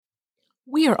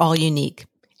We are all unique,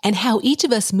 and how each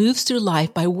of us moves through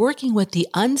life by working with the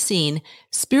unseen,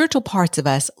 spiritual parts of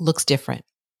us looks different.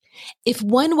 If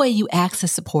one way you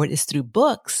access support is through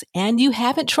books and you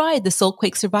haven't tried the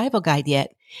Soulquake Survival Guide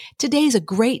yet, today's a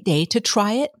great day to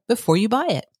try it before you buy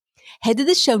it. Head to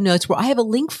the show notes where I have a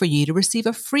link for you to receive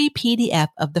a free PDF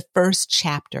of the first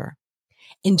chapter.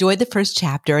 Enjoy the first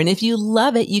chapter, and if you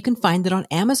love it, you can find it on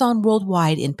Amazon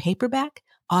worldwide in paperback,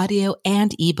 audio,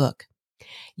 and ebook.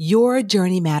 Your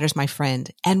journey matters, my friend,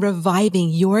 and reviving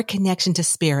your connection to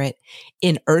spirit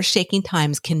in earth-shaking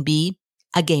times can be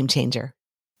a game changer.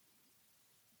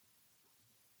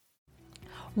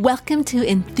 Welcome to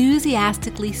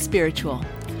Enthusiastically Spiritual,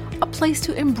 a place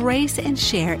to embrace and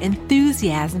share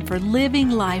enthusiasm for living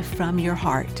life from your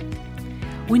heart.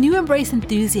 When you embrace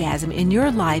enthusiasm in your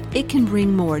life, it can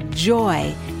bring more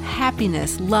joy,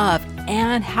 happiness, love,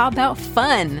 and how about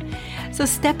fun? So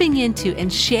stepping into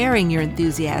and sharing your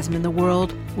enthusiasm in the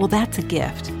world, well, that's a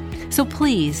gift. So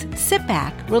please sit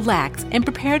back, relax, and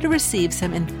prepare to receive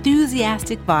some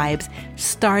enthusiastic vibes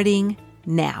starting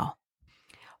now.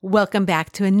 Welcome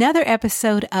back to another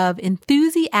episode of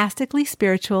Enthusiastically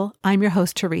Spiritual. I'm your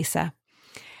host, Teresa.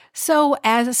 So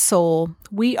as a soul,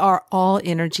 we are all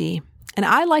energy. And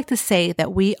I like to say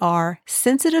that we are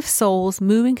sensitive souls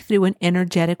moving through an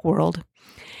energetic world.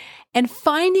 And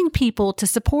finding people to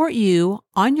support you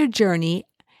on your journey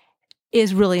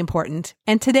is really important.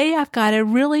 And today I've got a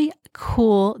really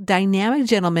cool, dynamic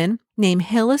gentleman named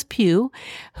Hillis Pugh,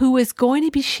 who is going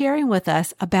to be sharing with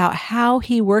us about how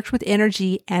he works with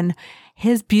energy and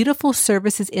his beautiful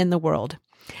services in the world.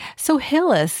 So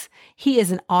Hillis, he is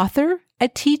an author, a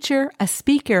teacher, a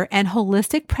speaker, and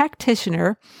holistic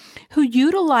practitioner who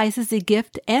utilizes the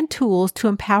gift and tools to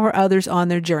empower others on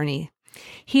their journey.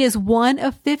 He is one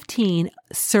of 15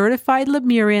 certified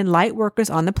Lemurian light workers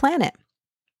on the planet.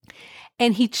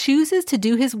 And he chooses to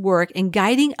do his work in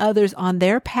guiding others on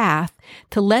their path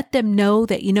to let them know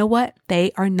that, you know what,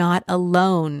 they are not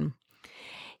alone.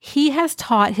 He has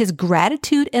taught his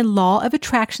gratitude and law of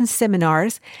attraction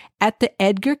seminars at the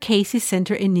Edgar Cayce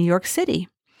Center in New York City.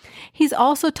 He's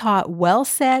also taught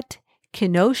Wellset,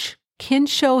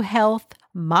 Kinsho Health,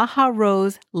 Maha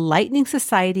Rose, Lightning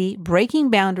Society, Breaking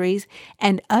Boundaries,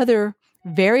 and other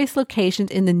various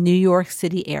locations in the New York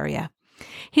City area.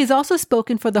 He's also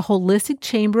spoken for the Holistic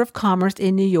Chamber of Commerce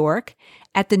in New York,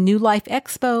 at the New Life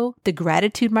Expo, the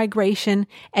Gratitude Migration,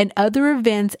 and other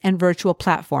events and virtual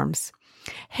platforms.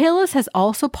 Hillis has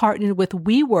also partnered with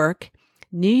WeWork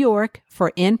New York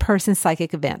for in-person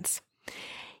psychic events.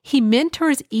 He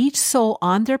mentors each soul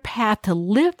on their path to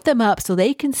lift them up so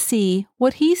they can see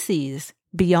what he sees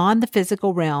beyond the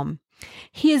physical realm.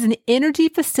 He is an energy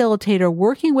facilitator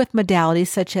working with modalities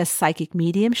such as psychic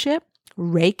mediumship,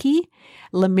 Reiki,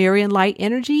 Lemurian light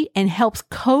energy, and helps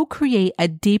co-create a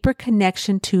deeper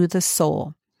connection to the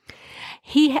soul.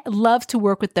 He loves to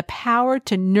work with the power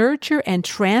to nurture and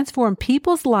transform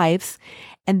people's lives,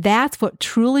 and that's what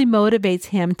truly motivates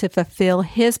him to fulfill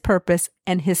his purpose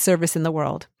and his service in the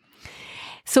world.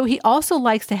 So he also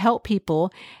likes to help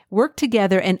people work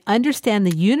together and understand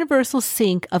the universal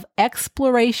sync of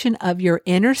exploration of your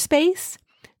inner space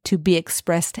to be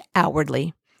expressed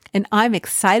outwardly. And I'm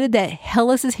excited that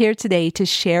Hillis is here today to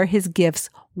share his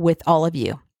gifts with all of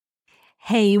you.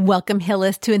 Hey, welcome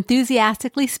Hillis to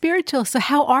Enthusiastically Spiritual. So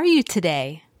how are you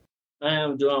today? I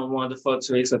am doing wonderful,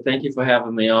 Teresa. Thank you for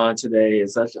having me on today.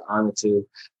 It's such an honor to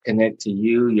connect to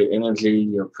you, your energy,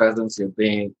 your presence, your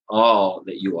being, all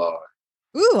that you are.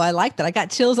 Ooh, I like that. I got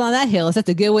chills on that, Hillis. That's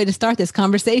a good way to start this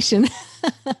conversation.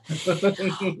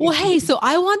 Well, hey, so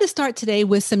I want to start today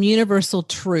with some universal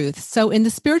truths. So in the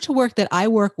spiritual work that I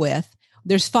work with,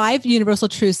 there's 5 universal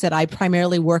truths that I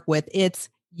primarily work with. It's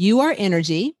you are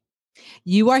energy.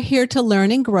 You are here to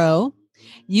learn and grow.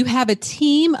 You have a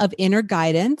team of inner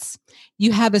guidance.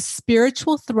 You have a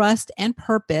spiritual thrust and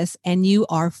purpose, and you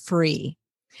are free.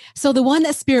 So the one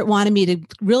that Spirit wanted me to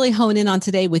really hone in on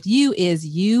today with you is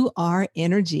you are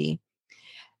energy.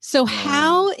 So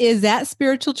how is that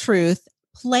spiritual truth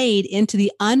played into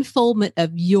the unfoldment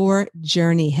of your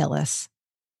journey, Hillis?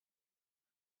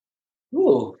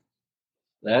 Ooh,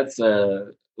 that's a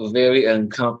very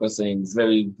encompassing,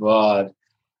 very broad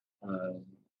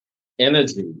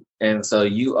energy. And so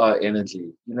you are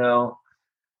energy. You know,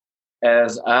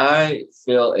 as I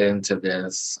feel into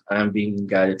this, I'm being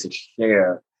guided to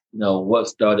share, what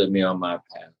started me on my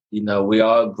path. We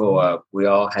all grow up. We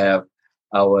all have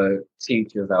our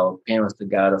teachers, our parents to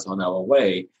guide us on our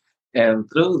way. And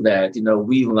through that,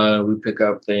 we learn, we pick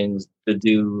up things, the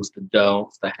do's, the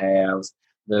don'ts, the haves,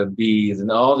 the be's, and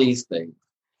all these things.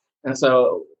 And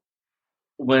so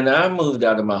when I moved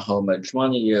out of my home at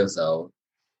 20 years old,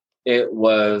 it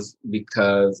was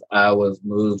because I was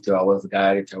moved to, I was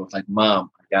guided to, I was like,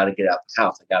 Mom, I got to get out the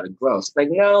house. I got to grow. She's like,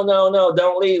 no, no, no,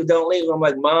 don't leave, don't leave. I'm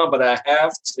like, Mom, but I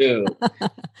have to.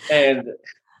 And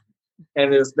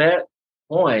and it's that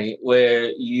point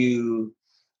where you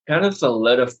kind of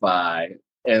solidify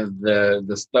in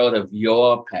the start of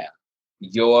your path,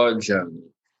 your journey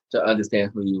to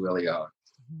understand who you really are.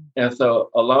 And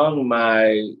so along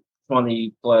my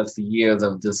 20 plus years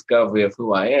of discovery of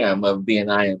who I am, of being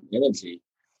I am energy,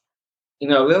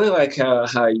 really like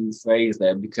how you phrase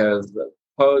that because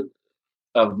part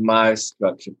of my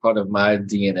structure, part of my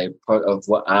DNA, part of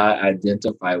what I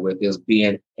identify with is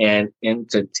being an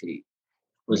entity,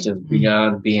 which is Mhm.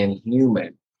 beyond being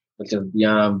human, which is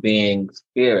beyond being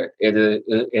spirit.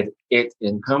 It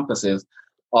encompasses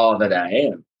all that I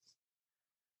am.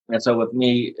 And so, with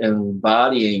me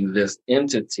embodying this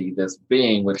entity, this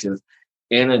being, which is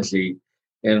energy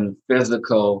in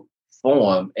physical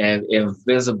form and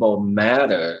invisible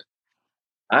matter,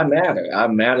 I matter. I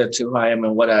matter to who I am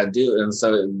and what I do. And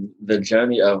so, the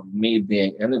journey of me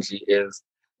being energy is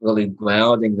really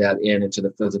grounding that into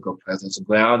the physical presence,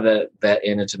 ground that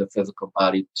into the physical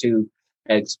body to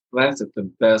express it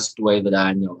the best way that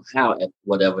I know how at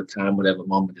whatever time, whatever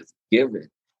moment is given.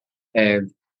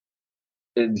 And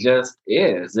it just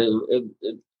is.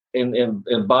 In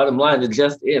bottom line, it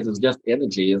just is. It's just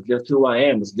energy. It's just who I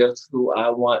am. It's just who I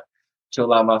want to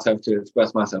allow myself to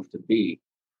express myself to be.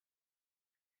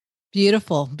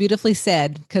 Beautiful, beautifully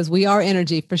said, because we are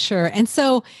energy for sure. And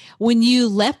so when you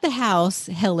left the house,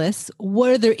 Hillis,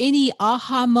 were there any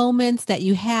aha moments that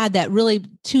you had that really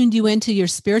tuned you into your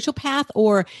spiritual path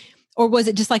or was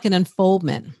it just like an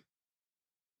unfoldment?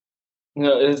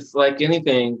 It's like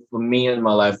anything for me in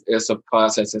my life. It's a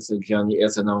process. It's a journey.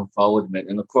 It's an unfoldment.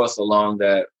 And of course, along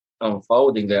that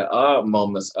unfolding, there are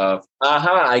moments of,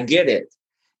 aha, I get it.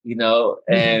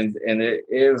 And it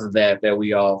is that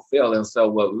we all feel. And so,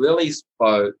 what really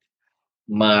sparked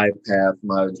my path,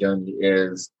 my journey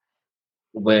is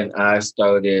when I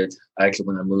started, actually,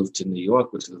 when I moved to New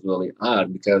York, which was really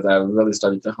odd because I really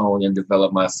started to hone and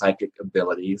develop my psychic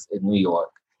abilities in New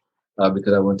York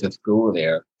because I went to school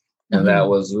there. And that Mhm.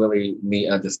 was really me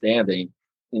understanding,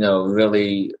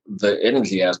 really the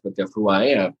energy aspect of who I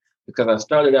am. Because I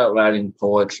started out writing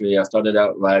poetry, I started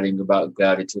out writing about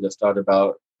gratitude, I started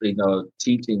about,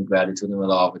 teaching gratitude and the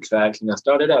law of attraction. I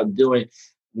started out doing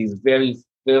these very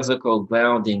physical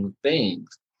grounding things.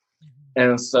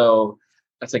 And so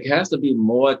I think it has to be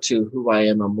more to who I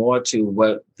am and more to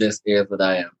what this is that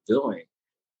I am doing.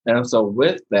 And so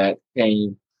with that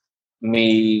came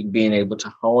me being able to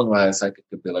hone my psychic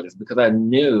abilities because I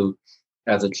knew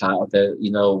as a child that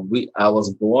I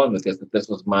was born with this, that this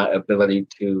was my ability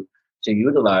to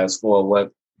utilize for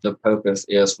what the purpose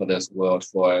is for this world,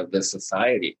 for this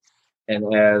society. And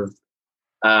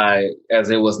as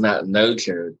it was not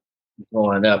nurtured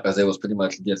growing up, as it was pretty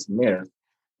much dismissed,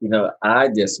 I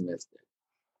dismissed it.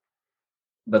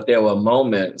 But there were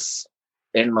moments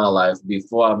in my life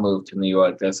before I moved to New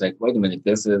York that's like, wait a minute,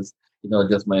 this is,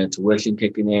 just my intuition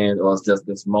kicking in, or it's just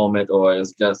this moment, or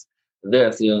it's just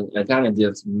this. I kind of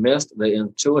just missed the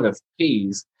intuitive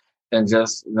piece and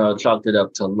just, chalked it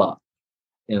up to luck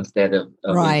instead of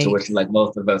Right. intuition like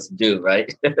most of us do,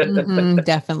 right?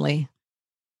 Definitely.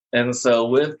 And so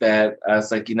with that, I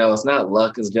was like, it's not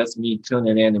luck, it's just me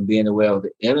tuning in and being aware of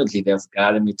the energy that's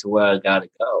guiding me to where I gotta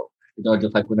go.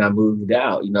 Just like when I moved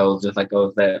out, just like I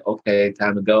was that, okay,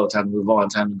 time to go, time to move on,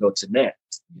 time to go to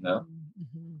next.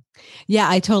 Mhm. Yeah,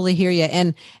 I totally hear you.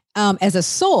 And as a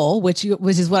soul, which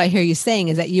is what I hear you saying,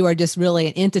 is that you are just really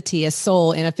an entity, a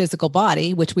soul in a physical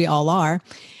body, which we all are.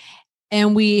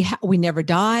 And we never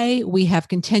die. We have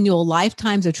continual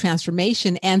lifetimes of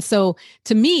transformation. And so,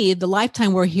 to me, the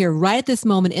lifetime we're here right at this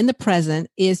moment in the present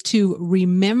is to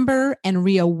remember and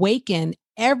reawaken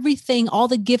everything, all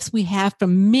the gifts we have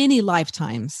from many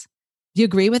lifetimes. Do you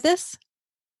agree with this?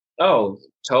 Oh,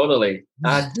 totally.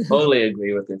 I totally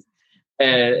agree with this.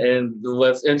 And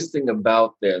what's interesting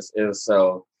about this is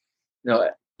so,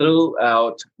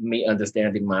 throughout me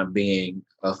understanding my being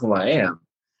of who I am,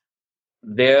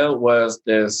 there was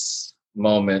this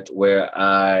moment where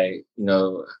I,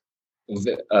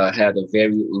 had a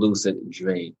very lucid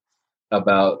dream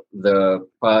about the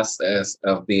process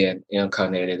of being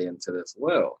incarnated into this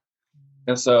world.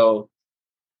 And so,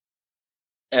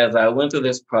 as I went through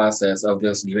this process of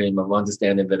this dream of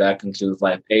understanding that I can choose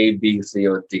life A, B, C,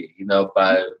 or D,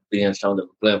 by being shown a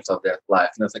glimpse of that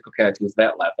life. And it's like, okay, I choose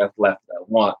that life. That's the life that I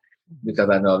want because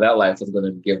I know that life is going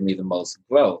to give me the most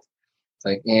growth. It's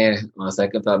like, on a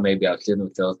second thought, maybe I shouldn't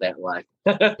have chose that life.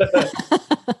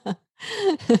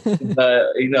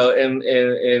 But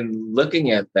in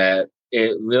looking at that,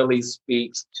 it really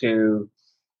speaks to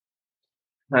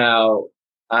how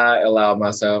I allow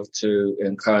myself to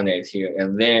incarnate here.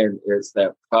 And then it's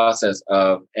that process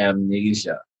of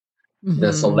amnesia, the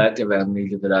Mm-hmm. selective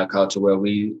amnesia that I call to, where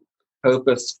we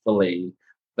purposefully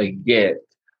forget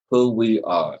who we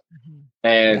are. Mhm.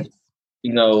 And,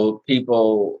 Yes.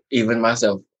 people, even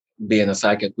myself being a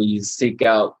psychic, we seek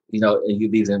out, these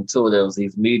intuitives,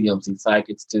 these mediums, these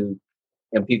psychics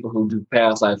and people who do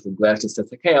past life regressions to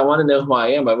say, hey, I want to know who I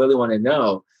am. I really want to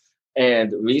know.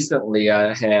 And recently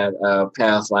I had a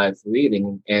past life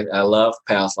reading, and I love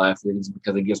past life readings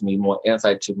because it gives me more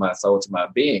insight to my soul, to my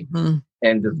being, Mhm.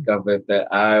 and Mhm. discovered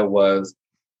that I was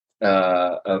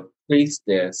a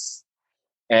priestess,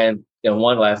 and in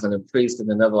one life, and a priest in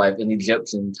another life in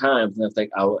Egyptian times. And I think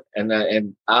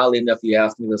and oddly enough, you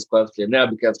asked me this question now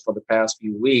because for the past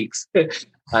few weeks,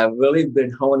 I've really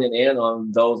been honing in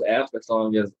on those aspects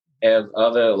on just as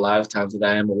other lifetimes that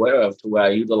I am aware of, to where I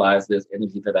utilize this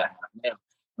energy that I have now.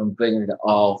 I'm bringing it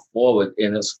all forward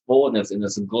in its fullness, in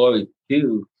its glory,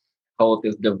 to hold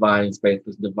this divine space,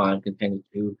 this divine container,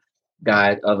 to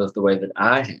guide others the way that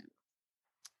I have.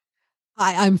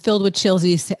 I'm filled with chills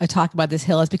as you talk about this,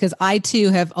 Hillis, because I too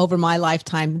have over my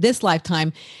lifetime, this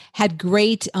lifetime, had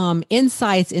great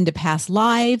insights into past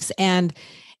lives. And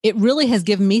it really has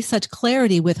given me such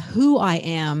clarity with who I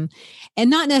am,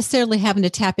 and not necessarily having to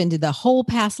tap into the whole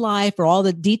past life or all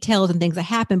the details and things that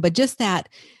happen, but just that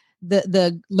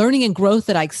the learning and growth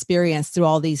that I experienced through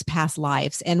all these past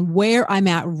lives and where I'm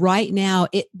at right now,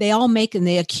 they all make and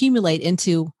they accumulate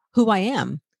into who I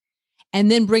am. And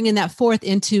then bringing that forth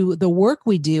into the work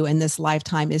we do in this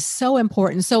lifetime is so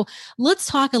important. So let's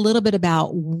talk a little bit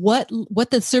about what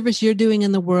the service you're doing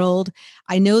in the world.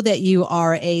 I know that you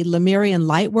are a Lemurian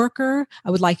light worker.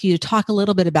 I would like you to talk a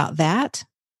little bit about that.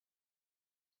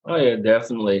 Oh yeah,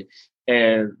 definitely.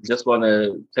 And just want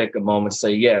to take a moment to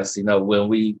say, yes, when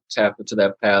we tap into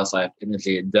that past life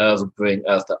energy, it does bring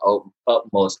us the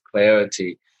utmost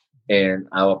clarity in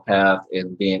our path,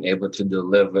 in being able to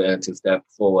deliver and to step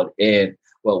forward in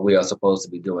what we are supposed to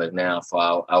be doing now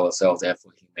for ourselves and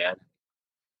for humanity.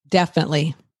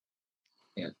 Definitely.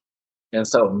 Yeah. And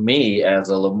so me as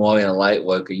a Lemurian light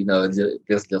worker,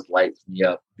 this just lights me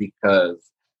up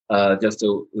because just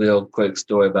a real quick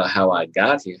story about how I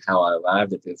got here, how I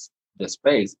arrived at this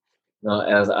space.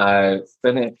 As I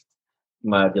finished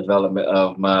my development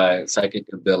of my psychic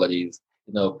abilities,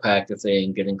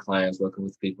 practicing, getting clients, working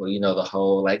with people, the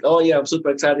whole like, oh yeah, I'm super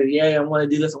excited. Yeah, I want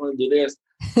to do this. I want to do this.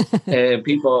 And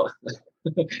people,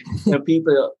 and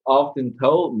people often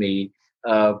told me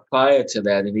prior to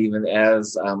that, and even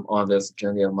as I'm on this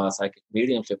journey of my psychic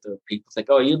mediumship, that people say,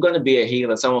 "Oh, you're going to be a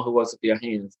healer, someone who works with your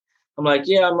hands." I'm like,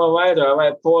 "Yeah, I'm a writer. I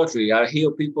write poetry. I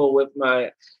heal people with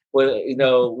my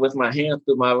hands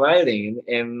through my writing."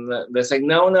 And they say,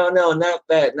 "No, no, no, not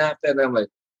that, not that." And I'm like,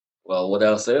 "Well, what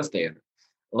else is there?"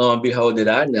 Lo and behold, did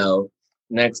I know?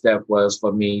 Next step was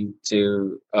for me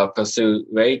to pursue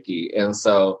Reiki, and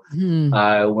so Mhm.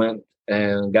 I went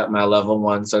and got my level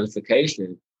 1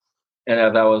 certification. And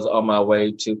as I was on my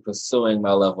way to pursuing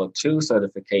my level 2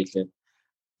 certification,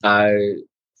 I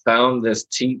found this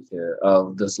teacher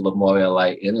of this Lemuria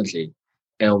light energy.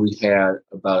 And we had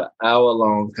about an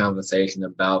hour-long conversation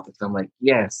about this. I'm like,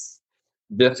 yes,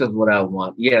 this is what I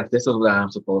want. Yes, this is what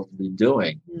I'm supposed to be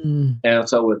doing. Mm. And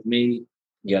so with me,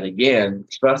 yet again,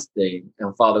 trusting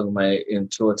and following my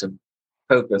intuitive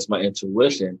purpose, my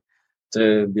intuition,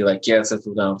 to be like, yes, that's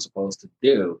what I'm supposed to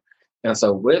do. And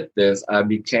so with this, I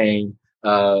became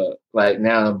like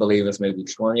now I believe it's maybe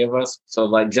 20 of us. So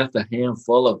like just a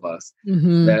handful of us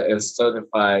Mhm. that is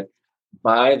certified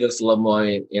by this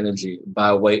Lemurian energy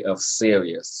by way of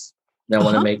Sirius. Now I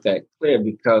want to Uh-huh. make that clear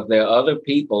because there are other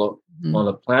people Mhm. on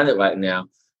the planet right now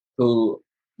who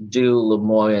do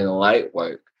Lemurian light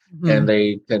work, and Mhm.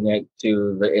 they connect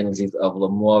to the energies of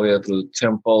Lemuria through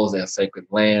temples and sacred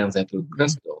lands and through Mhm.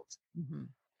 crystals. Mhm.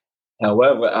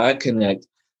 However, I connect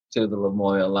to the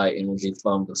Lemuria light energy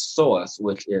from the source,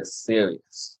 which is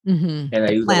Sirius. Mhm. And I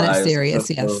The planet utilize Sirius,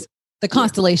 crystals. yes. The Yeah,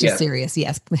 constellation yes, Sirius,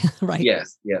 yes. Right.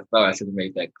 yes, yes. Oh, I should have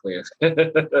made that clear.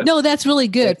 No, that's really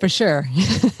good for sure.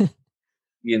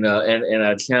 And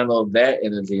I channel that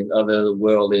energy and other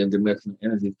worldly and dimensional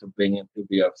energies to bring it to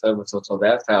be of service. So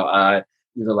that's how I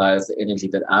utilize the energy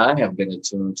that I have been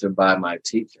attuned to by my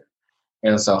teacher.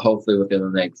 And so hopefully within the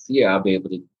next year, I'll be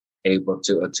able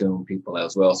to attune people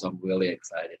as well. So I'm really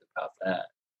excited about that.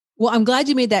 Well, I'm glad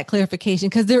you made that clarification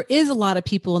because there is a lot of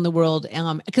people in the world.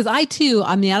 Because I too,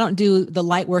 I mean, I don't do the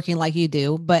light working like you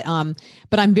do, but I'm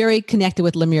very connected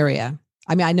with Lemuria.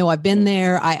 I mean, I know I've been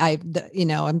there. I've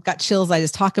got chills. I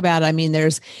just talk about it. I mean,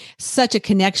 there's such a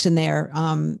connection there.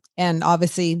 And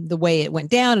obviously the way it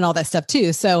went down and all that stuff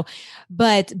too. So,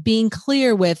 but being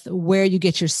clear with where you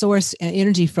get your source and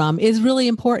energy from is really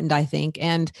important, I think.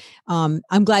 And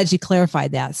I'm glad you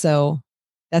clarified that. So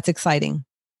that's exciting.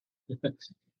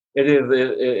 It is.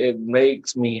 It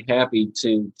makes me happy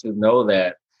to know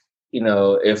that,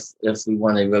 if we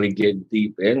want to really get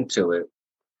deep into it,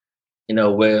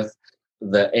 with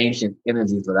the ancient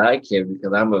energies that I carry,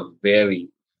 because I'm a very,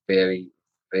 very,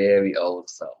 very old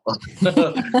soul.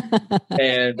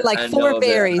 And like I 4 know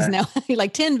berries now,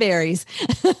 like 10 berries.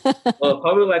 well,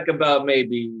 probably like about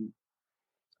maybe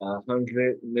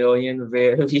 100 million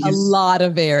berries. A lot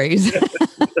of berries.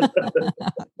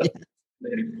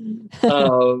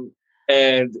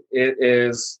 And it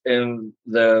is in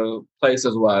the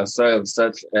places where I serve,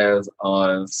 such as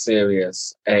on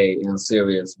Sirius A and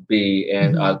Sirius B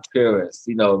and Arcturus.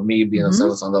 Me being of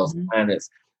service on those planets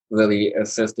really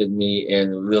assisted me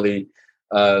in really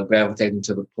gravitating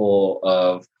to the pull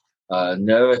of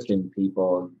nourishing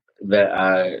people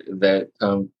that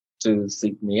come to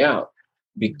seek me out.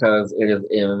 Because it is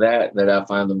in that I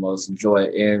find the most joy,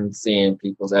 in seeing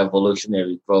people's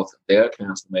evolutionary growth, their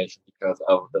transformation because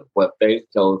of what they've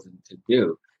chosen to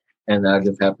do. And I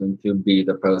just happen to be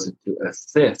the person to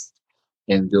assist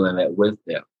in doing that with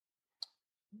them.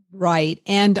 Right.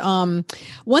 And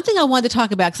one thing I wanted to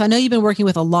talk about, because I know you've been working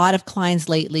with a lot of clients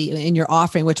lately in your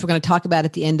offering, which we're going to talk about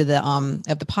at the end of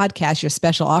the podcast, your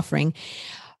special offering.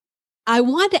 I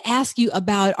wanted to ask you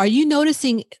about, are you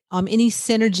noticing any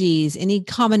synergies, any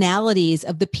commonalities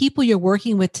of the people you're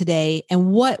working with today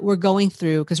and what we're going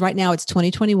through? Because right now it's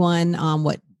 2021,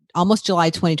 almost July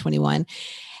 2021.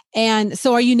 And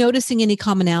so are you noticing any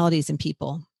commonalities in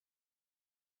people?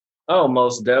 Oh,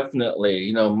 most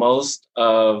definitely. Most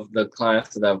of the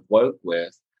clients that I've worked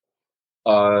with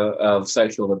are of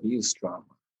sexual abuse trauma.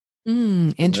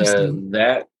 Interesting.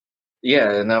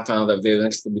 And I found that very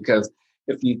interesting because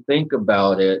if you think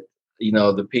about it,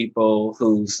 the people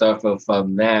who suffer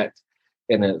from that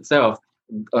in itself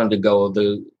undergo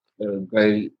the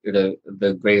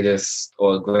greatest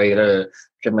or greater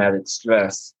traumatic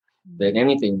stress than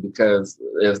anything, because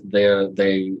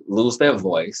they lose their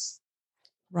voice,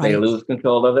 right. They lose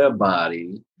control of their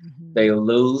body, they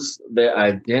lose their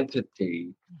identity,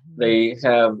 they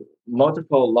have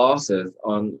multiple losses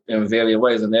in various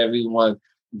ways, and everyone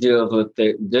deals with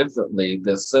it differently.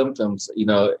 The symptoms,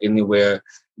 anywhere,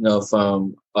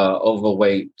 from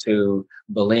overweight to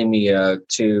bulimia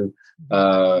to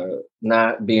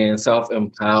not being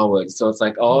self-empowered. So it's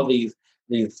like all these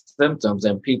symptoms,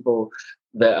 and people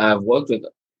that I've worked with,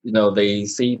 they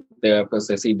see therapists,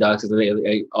 they see doctors,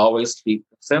 they always treat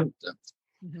the symptoms.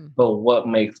 But what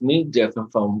makes me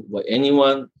different from what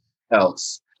anyone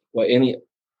else, what any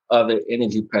other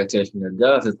energy practitioner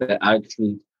does, is that I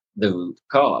treat the root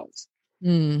cause.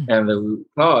 And the root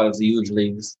cause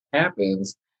usually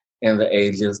happens in the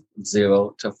ages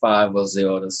 0 to 5 or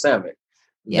 0 to 7.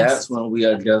 Yes. That's when we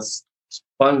are just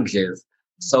sponges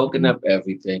soaking up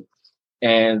everything.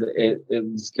 And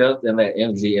it's just in that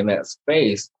energy, in that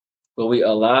space, where we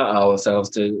allow ourselves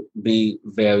to be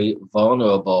very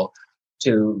vulnerable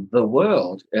to the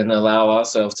world and allow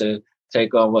ourselves to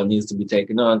take on what needs to be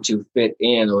taken on, to fit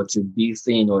in or to be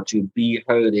seen or to be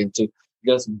heard and to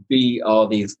just be all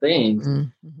these things.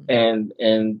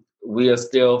 And we are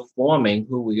still forming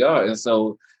who we are. And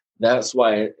so that's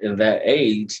why in that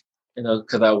age,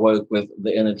 because I work with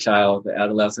the inner child, the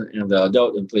adolescent, and the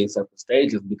adult in 3 separate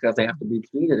stages, because they have to be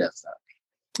treated as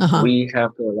such. We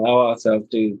have to allow ourselves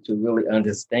to really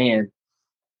understand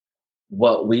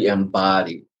what we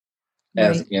embody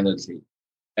as energy,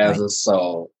 as a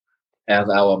soul, as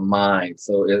our mind.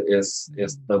 So it's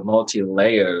the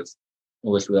multi-layers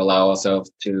in which we allow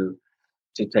ourselves to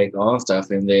take on stuff.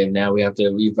 And then now we have to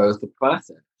reverse the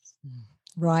process.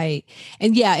 Right.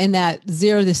 And in that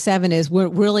 0 to 7 is we're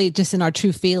really just in our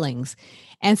true feelings.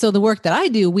 And so the work that I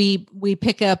do, we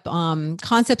pick up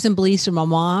concepts and beliefs from our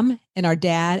mom and our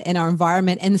dad and our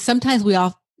environment. And sometimes we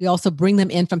also bring them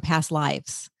in from past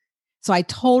lives. So I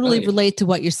totally relate to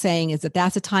what you're saying, is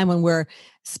that's a time when we're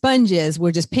sponges,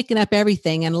 we're just picking up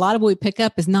everything. And a lot of what we pick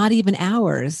up is not even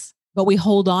ours, but we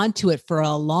hold on to it for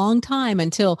a long time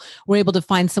until we're able to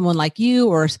find someone like you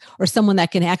or someone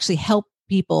that can actually help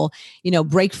people,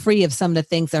 break free of some of the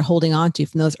things they're holding on to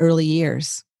from those early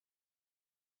years.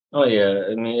 Oh yeah.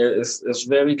 I mean, it's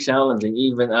very challenging.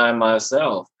 Even I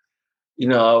myself, I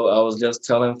was just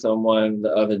telling someone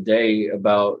the other day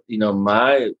about,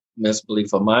 my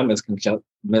misbelief or my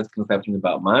misconception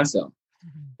about myself,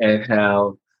 and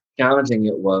how challenging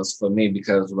it was for me,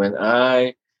 because when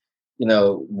I,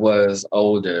 was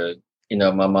older,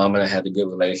 my mom and I had a good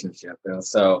relationship. And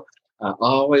so I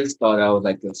always thought I was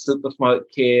like a super smart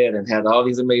kid and had all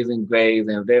these amazing grades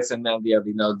and this and that and the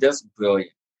other, just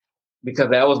brilliant. Because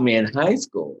that was me in high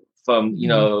school from,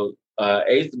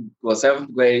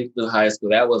 seventh grade through high school.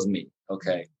 That was me.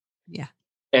 Okay. Yeah.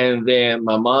 And then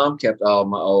my mom kept all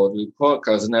my old report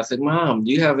cards. And I said, Mom,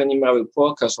 do you have any of my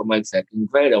report cards from like second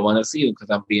grade? I want to see them because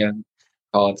I'm being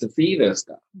called to see this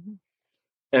stuff. Mm-hmm.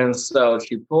 And so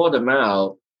she pulled them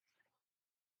out.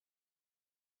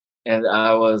 And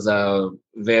I was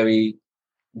very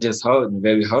disheartened,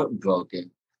 very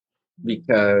heartbroken,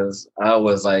 because I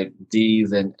was like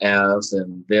D's and F's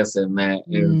and this and that.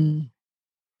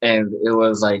 And it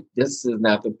was like, this is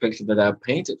not the picture that I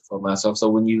painted for myself. So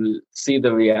when you see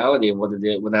the reality of what it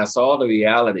did, when I saw the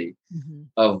reality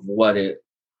of what it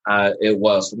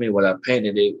was for me, what I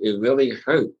painted, it really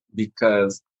hurt,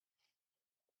 because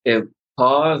it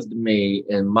paused me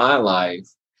in my life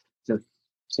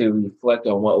to reflect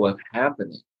on what was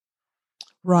happening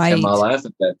in my life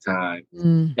at that time.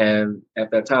 And at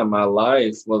that time, my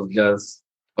life was just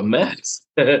a mess.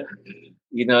 It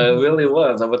really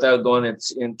was. And without going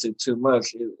into too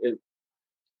much,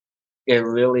 it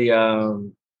really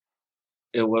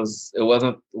it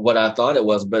wasn't what I thought it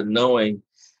was. But knowing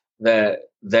that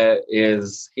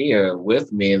is here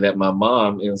with me, and that my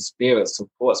mom in spirit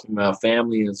supports me, my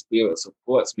family in spirit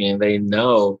supports me, and they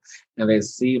know and they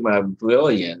see my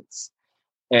brilliance,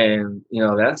 and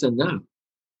that's enough.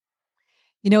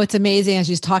 It's amazing as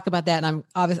you talk about that, and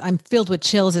I'm filled with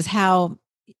chills, is how,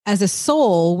 as a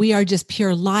soul, we are just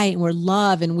pure light and we're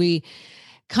love, and we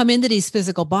come into these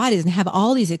physical bodies and have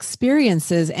all these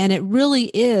experiences. And it really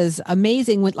is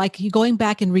amazing with, like, you going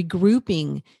back and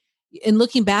regrouping and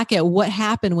looking back at what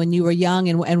happened when you were young,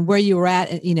 and where you were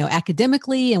at,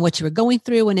 academically, and what you were going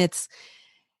through. And it's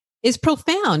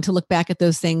profound to look back at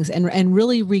those things and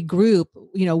really regroup,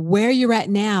 where you're at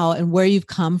now and where you've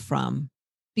come from.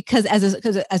 Because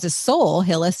as a soul,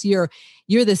 Hillis, you're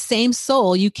the same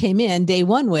soul you came in day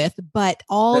one with, but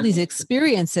all these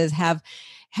experiences have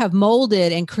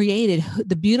molded and created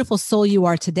the beautiful soul you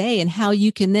are today, and how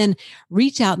you can then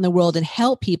reach out in the world and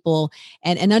help people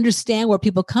and understand where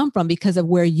people come from because of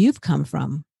where you've come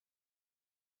from.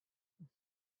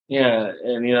 Yeah,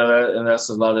 and that's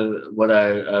a lot of what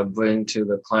I bring to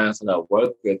the clients that I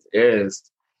work with is,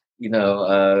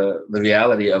 the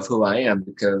reality of who I am,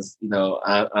 because,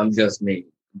 I'm just me.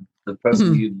 The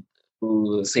person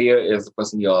who is here is the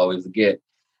person you always get.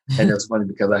 And it's funny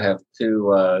because I have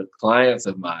two clients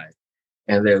of mine,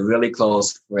 and they're really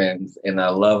close friends, and I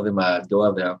love them, I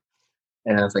adore them.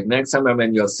 And I was like, next time I'm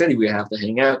in your city, we have to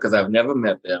hang out, because I've never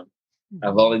met them.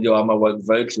 I've only do all my work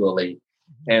virtually.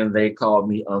 And they call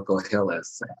me Uncle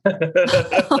Hillis.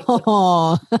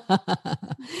 So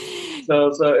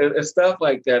it's stuff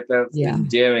like that that's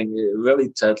endearing. It really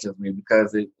touches me,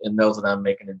 because it knows that I'm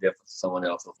making a difference in someone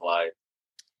else's life.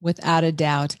 Without a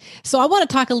doubt. So I want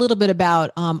to talk a little bit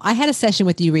about, I had a session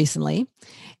with you recently,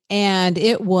 and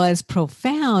it was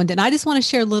profound. And I just want to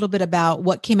share a little bit about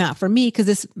what came out for me, because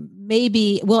this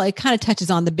it kind of touches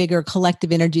on the bigger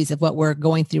collective energies of what we're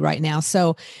going through right now.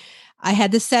 So I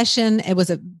had this session. It was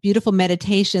a beautiful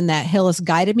meditation that Hillis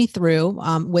guided me through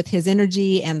with his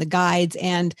energy and the guides.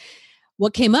 And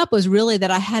what came up was really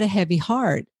that I had a heavy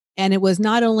heart. And it was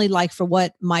not only like for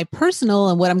what my personal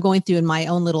and what I'm going through in my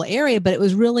own little area, but it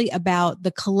was really about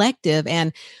the collective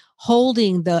and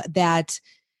holding that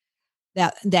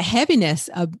heaviness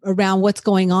around what's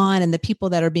going on and the people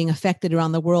that are being affected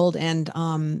around the world. And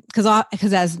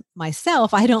because as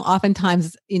myself, I don't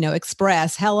oftentimes,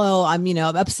 express, hello, I'm,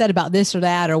 upset about this or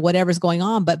that or whatever's going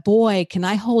on, but boy, can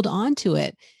I hold on to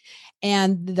it.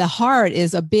 And the heart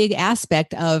is a big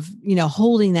aspect of,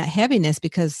 holding that heaviness,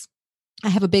 because I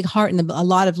have a big heart and a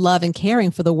lot of love and caring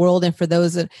for the world and for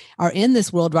those that are in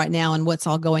this world right now and what's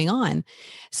all going on.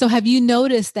 So have you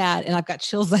noticed that, and I've got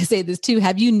chills as I say this too,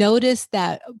 have you noticed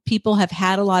that people have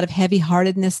had a lot of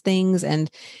heavy-heartedness things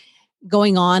and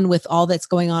going on with all that's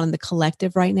going on in the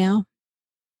collective right now?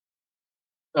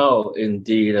 Oh,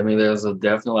 indeed. I mean, there's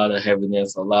definitely a lot of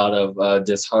heaviness, a lot of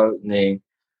disheartening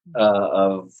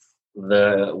of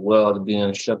the world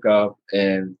being shook up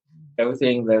and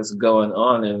everything that's going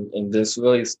on. And this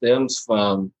really stems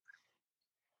from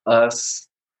us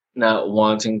not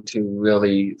wanting to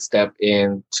really step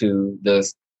into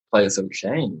this place of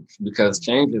change, because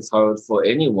change is hard for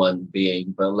anyone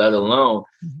being, but let alone,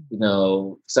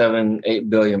 7-8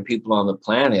 billion people on the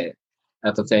planet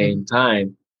at the same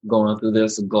time going through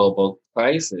this global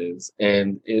crisis.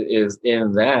 And it is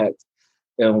in that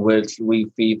in which we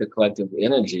feed the collective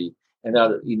energy, and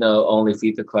not, only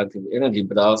feed the collective energy,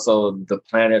 but also the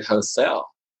planet herself.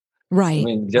 I Right.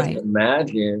 mean, just Right.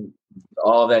 imagine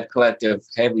all that collective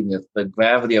heaviness, the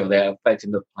gravity of that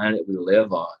affecting the planet we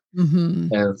live on.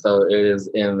 Mm-hmm. And so it is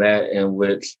in that in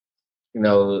which, you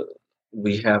know,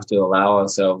 we have to allow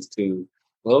ourselves to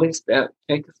really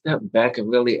take a step back and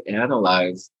really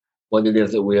analyze what it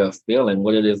is that we are feeling,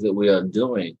 what it is that we are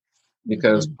doing.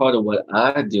 Because Mm-hmm. part of what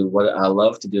I do, what I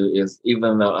love to do is,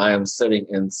 even though I am sitting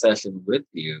in session with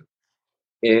you,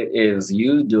 it is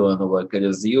you doing the work. It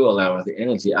is you allowing the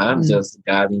energy. I'm Mm-hmm. just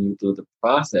guiding you through the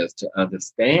process to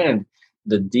understand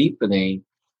the deepening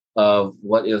of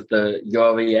what is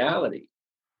your reality.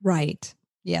 Right.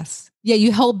 Yes. Yeah,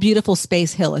 you hold beautiful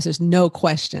space, Hillis. There's no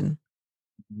question.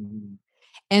 Mhm.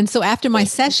 And so after my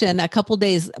session, a couple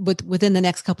days within the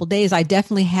next couple days, I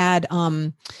definitely had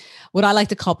what I like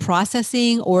to call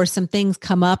processing, or some things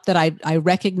come up that I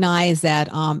recognize that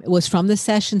it was from the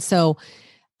session. So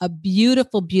a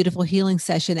beautiful, beautiful healing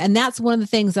session. And that's one of the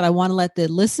things that I want to let the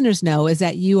listeners know, is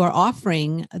that you are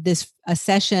offering a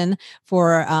session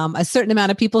for a certain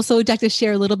amount of people. So would you like to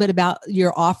share a little bit about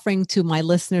your offering to my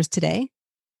listeners today?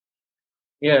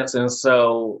 Yes, and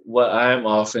so what I'm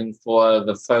offering for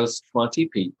the first 20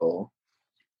 people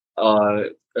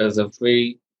is a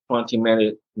free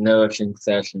 20-minute nourishing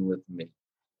session with me.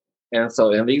 And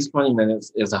so in these 20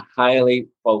 minutes is a highly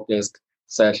focused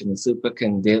session, a super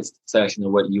condensed session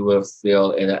of what you will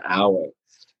feel in an hour.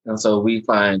 And so we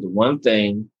find one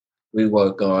thing we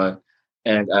work on,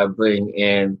 and I bring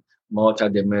in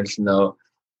multidimensional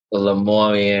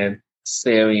Lemurian,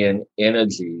 Syrian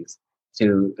energies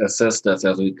to assist us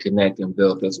as we connect and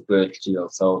build this bridge to your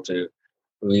soul, to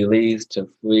release, to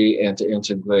free, and to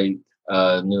integrate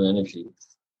new energies.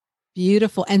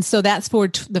 Beautiful. And so that's for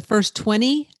the first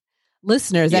 20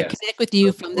 listeners that Yes. connect with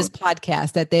you from this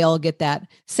podcast, that they all get that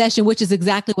session, which is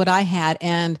exactly what I had.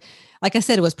 And like I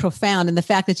said, it was profound. And the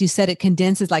fact that you said it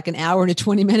condenses like an hour into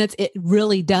 20 minutes, it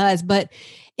really does. But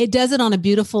it does it on a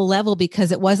beautiful level,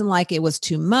 because it wasn't like it was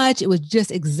too much. It was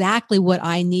just exactly what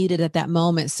I needed at that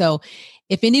moment. So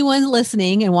if anyone's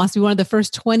listening and wants to be one of the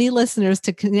first 20 listeners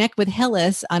to connect with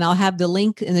Hillis, and I'll have the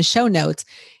link in the show notes,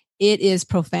 it is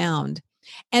profound.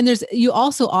 And you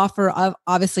also offer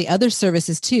obviously other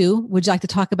services too. Would you like to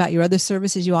talk about your other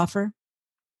services you offer?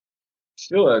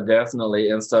 Sure,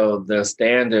 definitely. And so the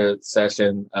standard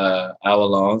session,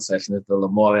 hour-long session, is the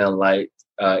Lemuria Light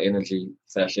Energy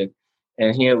session.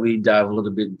 And here we dive a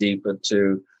little bit deeper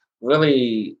to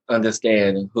really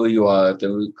understand who you are, the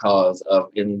root cause of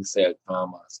any said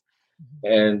traumas.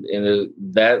 And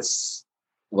that's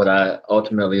what I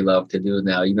ultimately love to do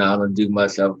now. I don't do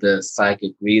much of the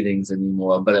psychic readings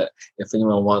anymore, but if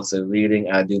anyone wants a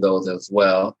reading, I do those as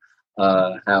well,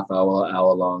 half-hour,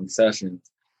 hour-long sessions.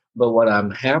 But what I'm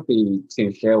happy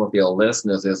to share with your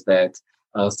listeners is that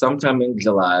sometime in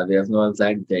July, there's no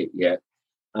exact date yet,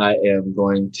 I am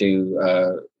going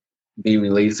to be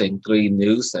releasing 3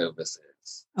 new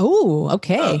services. Oh,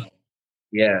 okay.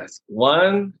 Yes.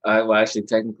 One, well, actually,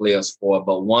 technically it's 4,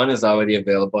 but one is already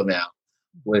available now,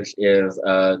 which is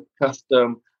a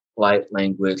custom light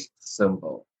language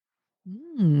symbol.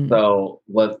 Mm. So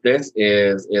what this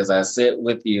is I sit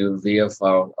with you via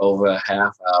phone over a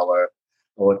half hour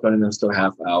or 20 minutes to a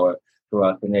half hour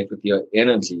to connect with your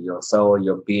energy, your soul,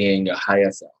 your being, your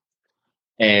higher self.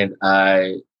 And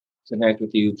I connect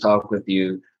with you, talk with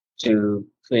you, to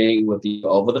create with you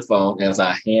over the phone as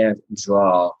I hand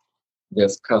draw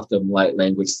this custom light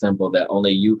language symbol that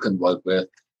only you can work with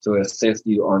to assist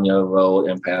you on your road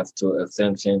and path to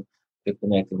ascension, to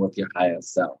connecting with your higher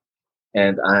self.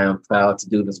 And I am proud to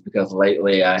do this because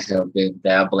lately I have been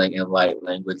dabbling in light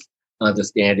language,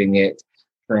 understanding it,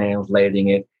 translating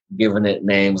it, giving it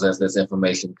names as this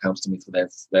information comes to me. So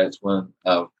that's one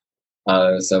of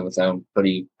service I'm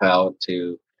pretty proud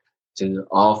to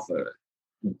offer,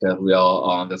 because we all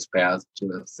are on this path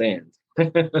to ascend.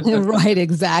 Right,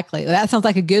 exactly. That sounds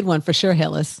like a good one for sure,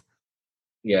 Hillis.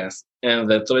 Yes. And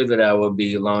the 3 that I will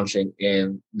be launching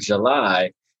in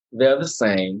July, they're the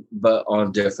same, but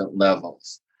on different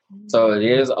levels. So it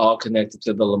is all connected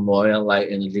to the Lemurian light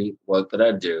energy work that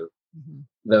I do. Mhm.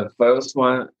 The first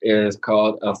one is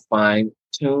called a fine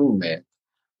tunement,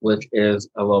 which is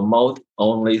a remote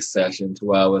only session to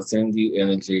where I will send you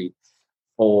energy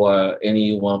for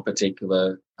any one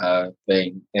particular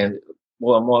thing. And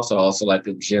more so also like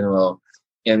the general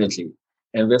energy.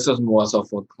 And this is more so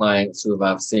for clients who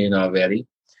I've seen already.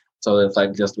 So it's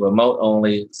like just remote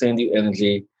only, send you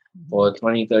energy for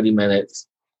 20, 30 minutes,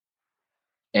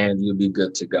 and you'll be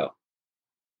good to go.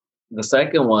 The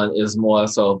second one is more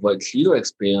so what you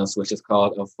experience, which is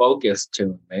called a focus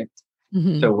tunement,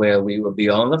 to where we will be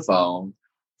on the phone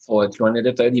for 20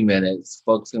 to 30 minutes,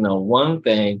 focusing on one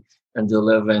thing and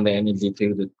delivering the energy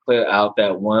to clear out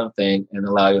that one thing and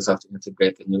allow yourself to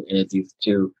integrate the new energies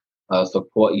to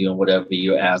support you in whatever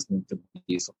you're asking to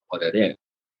be supported in.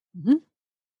 Mm-hmm.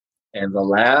 And the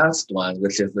last one,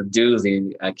 which is the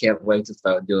doozy, I can't wait to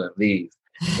start doing these.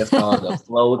 It's called a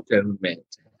flow tunement.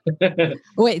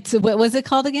 Wait, so what was it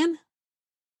called again?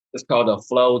 It's called a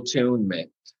flow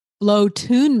tunement. Flow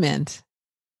tunement.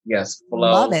 Yes, flow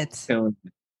Love it. tunement.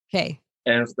 Okay.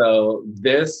 And so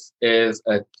this is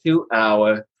a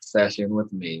 2-hour session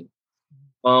with me,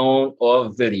 phone or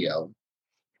video,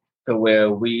 to where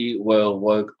we will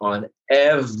work on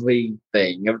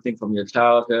everything from your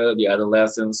childhood, your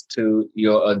adolescence, to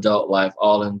your adult life,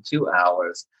 all in 2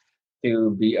 hours,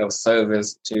 to be of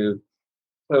service to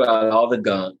put out all the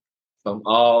gunk from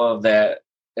all of that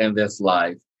in this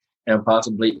life, and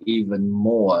possibly even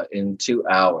more in 2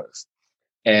 hours.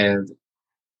 And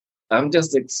I'm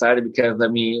just excited because,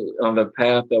 on the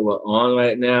path that we're on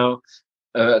right now,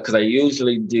 because I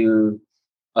usually do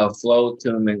a flow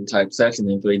tunement type session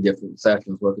in 3 different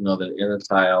sessions, working on the inner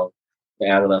child, the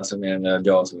adolescent, and the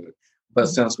adulthood. But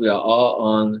since we are all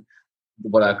on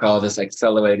what I call this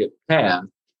accelerated path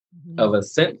of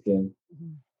ascension,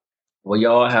 we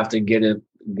all have to get it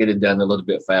done a little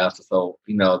bit faster. So,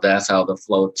 that's how the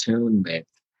flow tunement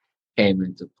came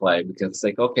into play, because it's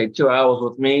like, okay, 2 hours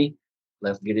with me,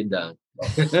 let's get it done.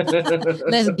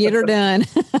 Let's get her done.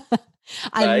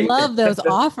 I love those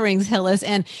offerings, Hillis.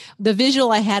 And the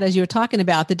visual I had as you were talking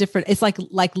about the different, it's like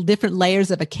different layers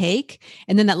of a cake.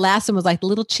 And then that last one was like the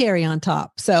little cherry on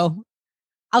top. So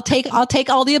I'll take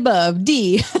all the above.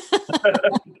 D.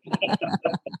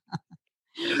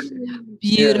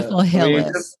 Beautiful,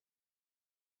 Hillis.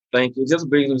 Thank you. It just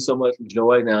brings me so much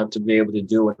joy now to be able to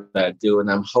do what I do. And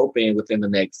I'm hoping within the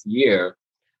next year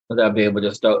that I'll be able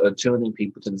to start attuning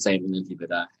people to the same energy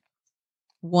that I have.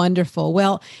 Wonderful.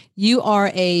 Well, you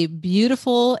are a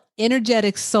beautiful,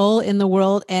 energetic soul in the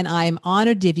world, and I'm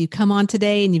honored to have you come on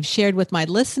today and you've shared with my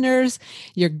listeners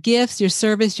your gifts, your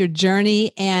service, your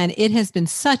journey, and it has been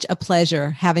such a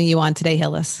pleasure having you on today,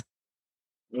 Hillis.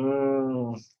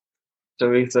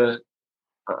 Teresa,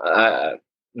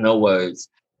 no words.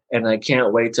 And I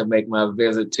can't wait to make my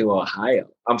visit to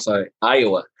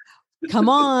Iowa. Come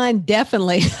on,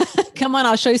 definitely. Come on,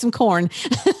 I'll show you some corn.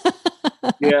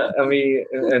 Yeah,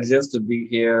 and just to be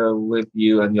here with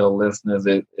you and your listeners,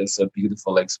 it's a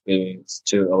beautiful experience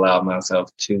to allow myself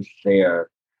to share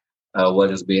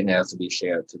what is being asked to be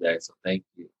shared today. So thank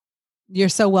you. You're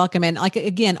so welcome. And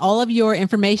again, all of your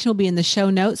information will be in the show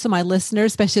notes. So my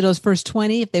listeners, especially those first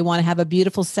 20, if they want to have a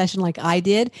beautiful session like I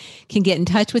did, can get in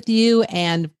touch with you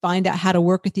and find out how to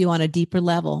work with you on a deeper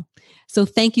level. So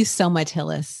thank you so much,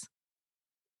 Hillis.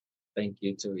 Thank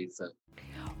you, Teresa.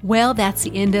 Well, that's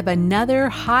the end of another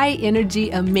high energy,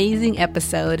 amazing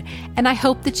episode. And I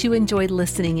hope that you enjoyed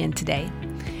listening in today.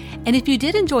 And if you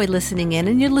did enjoy listening in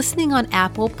and you're listening on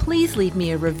Apple, please leave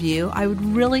me a review. I would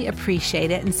really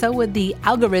appreciate it. And so would the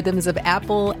algorithms of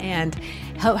Apple and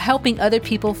helping other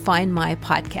people find my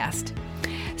podcast.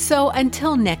 So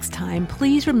until next time,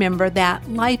 please remember that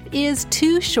life is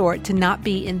too short to not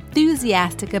be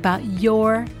enthusiastic about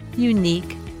your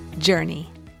unique journey.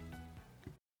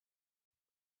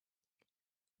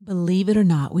 Believe it or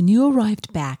not, when you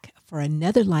arrived back for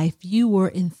another life, you were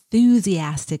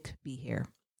enthusiastic to be here.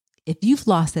 If you've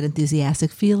lost that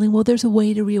enthusiastic feeling, well, there's a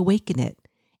way to reawaken it.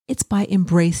 It's by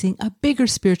embracing a bigger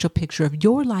spiritual picture of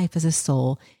your life as a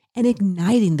soul and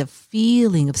igniting the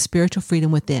feeling of spiritual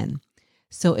freedom within.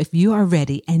 So if you are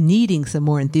ready and needing some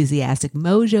more enthusiastic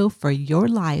mojo for your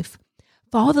life,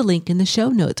 follow the link in the show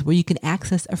notes where you can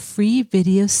access a free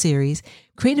video series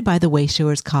created by the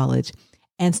Wayshowers College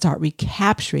and start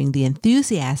recapturing the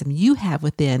enthusiasm you have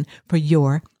within for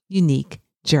your unique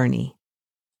journey.